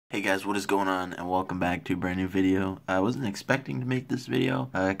Hey guys, what is going on, and welcome back to a brand new video. I wasn't expecting to make this video.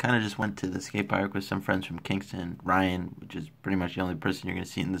 I kind of just went to the skate park with some friends from Kingston. Ryan, which is pretty much the only person you're going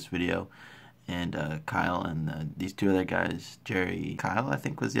to see in this video, and Kyle, and these two other guys, Jerry, Kyle I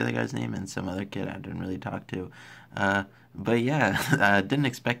think was the other guy's name, and some other kid I didn't really talk to. But yeah, I didn't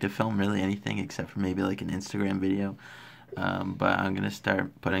expect to film really anything except for maybe like an Instagram video. But I'm going to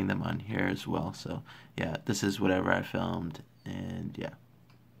start putting them on here as well. So yeah, this is whatever I filmed, and yeah.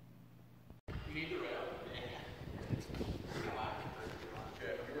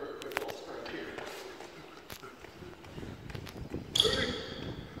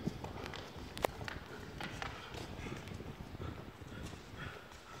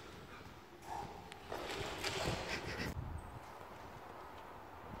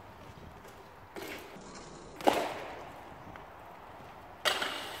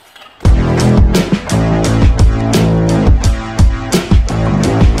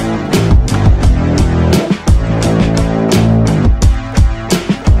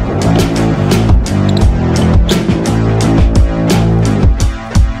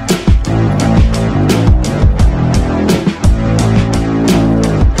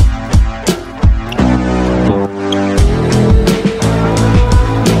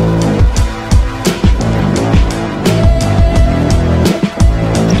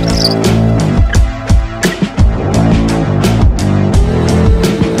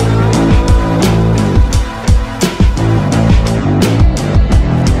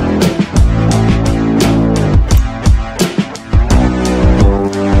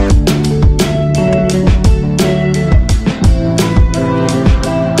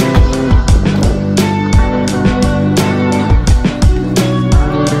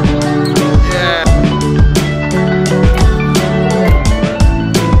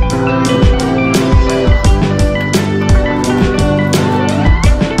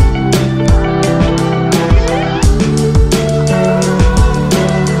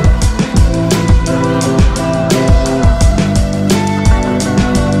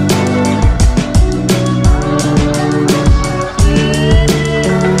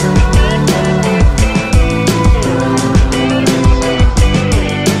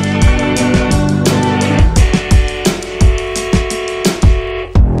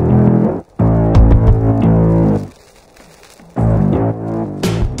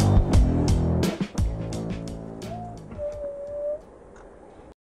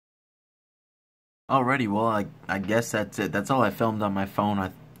 Alrighty, well, I guess that's it. That's all I filmed on my phone.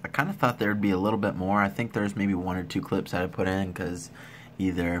 I kind of thought there would be a little bit more. I think there's maybe one or two clips that I put in because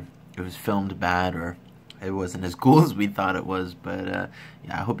either it was filmed bad or it wasn't as cool as we thought it was. But yeah,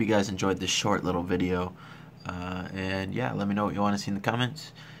 I hope you guys enjoyed this short little video. And yeah, let me know what you want to see in the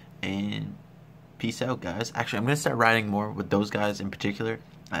comments. And peace out, guys. Actually, I'm going to start riding more with those guys in particular.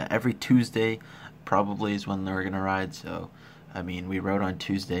 Every Tuesday probably is when they're going to ride, so... I mean, we rode on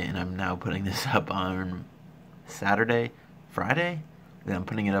Tuesday, and I'm now putting this up on Saturday, Friday? Then I'm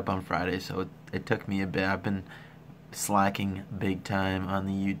putting it up on Friday, so it took me a bit. I've been slacking big time on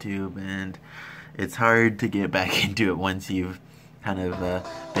the YouTube, and it's hard to get back into it once you've kind of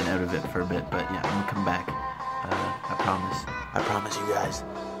been out of it for a bit. But yeah, I'm gonna come back. I promise. I promise you guys.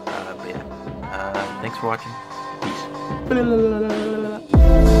 But yeah, thanks for watching. Peace.